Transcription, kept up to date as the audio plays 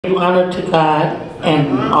Give honor to God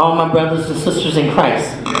and all my brothers and sisters in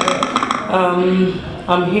Christ.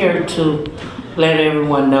 I'm here to let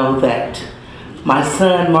everyone know that my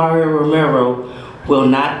son Mario Romero will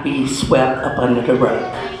not be swept up under the rug.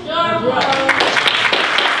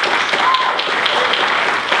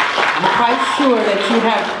 I'm quite sure that you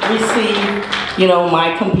have received,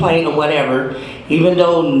 my complaint or whatever, even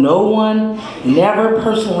though no one never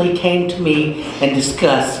personally came to me and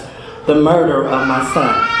discussed the murder of my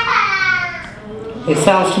son. It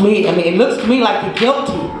sounds to me, it looks to me like you're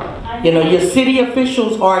guilty. Your city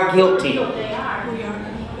officials are guilty.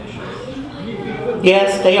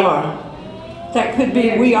 Yes, they are. That could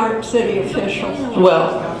be, we aren't city officials.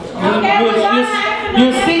 Well,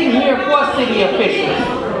 you're sitting here for city officials.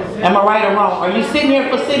 Am I right or wrong? Are you sitting here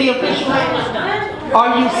for city officials?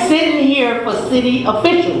 Are you sitting here for city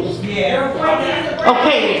officials? Yeah.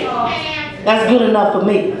 Okay. That's good enough for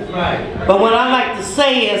me. Right. But what I like to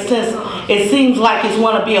say is, since it seems like it's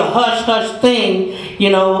want to be a hush-hush thing,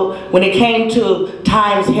 when it came to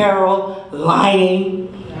Times Herald, lying,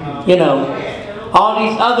 all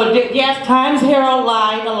these other, yes, Times Herald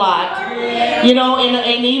lied a lot,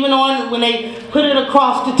 and even on, when they put it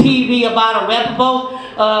across the TV about a reputable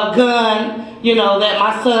gun, that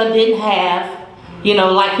my son didn't have,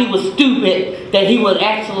 like he was stupid that he would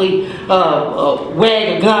actually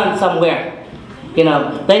wag a gun somewhere.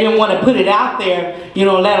 They didn't want to put it out there,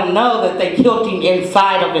 let him know that they killed him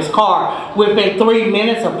inside of his car. Within 3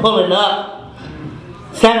 minutes of pulling up,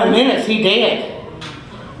 7 minutes, he dead.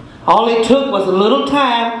 All it took was a little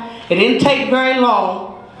time. It didn't take very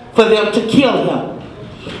long for them to kill him.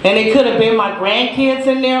 And it could have been my grandkids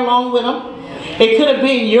in there along with him. It could have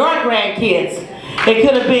been your grandkids. It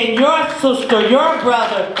could have been your sister, your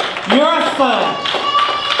brother, your son.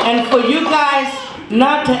 And for you guys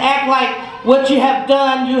not to act like what you have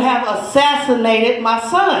done, you have assassinated my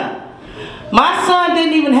son. My son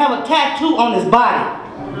didn't even have a tattoo on his body.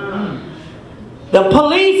 The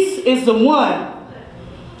police is the one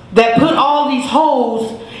that put all these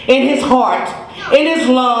holes in his heart, in his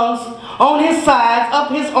lungs, on his sides,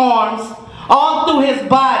 up his arms, all through his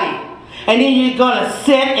body. And then you're going to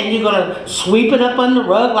sit and you're going to sweep it up on the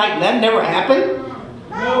rug like that never happened?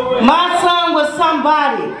 My son was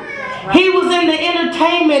somebody. He was in the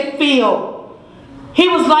entertainment field. He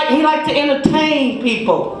liked to entertain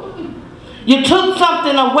people. You took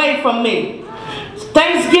something away from me.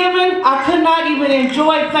 Thanksgiving, I could not even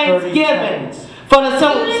enjoy Thanksgiving. Excuse me?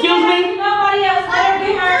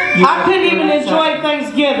 I couldn't even enjoy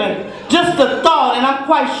Thanksgiving. Just the thought, and I'm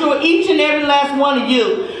quite sure each and every last one of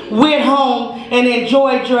you went home and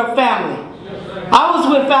enjoyed your family. I was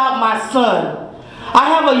without my son. I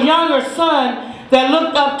have a younger son that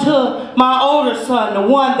looked up to my older son, the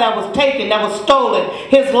one that was taken, that was stolen.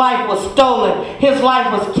 His life was stolen. His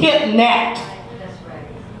life was kidnapped.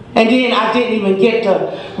 And then I didn't even get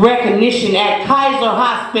the recognition at Kaiser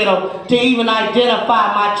Hospital to even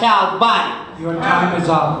identify my child's body. Your time is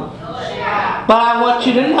up. But I want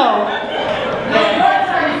you to know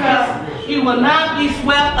that you will not be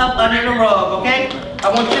swept up under the rug, okay? I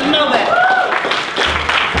want you to know that.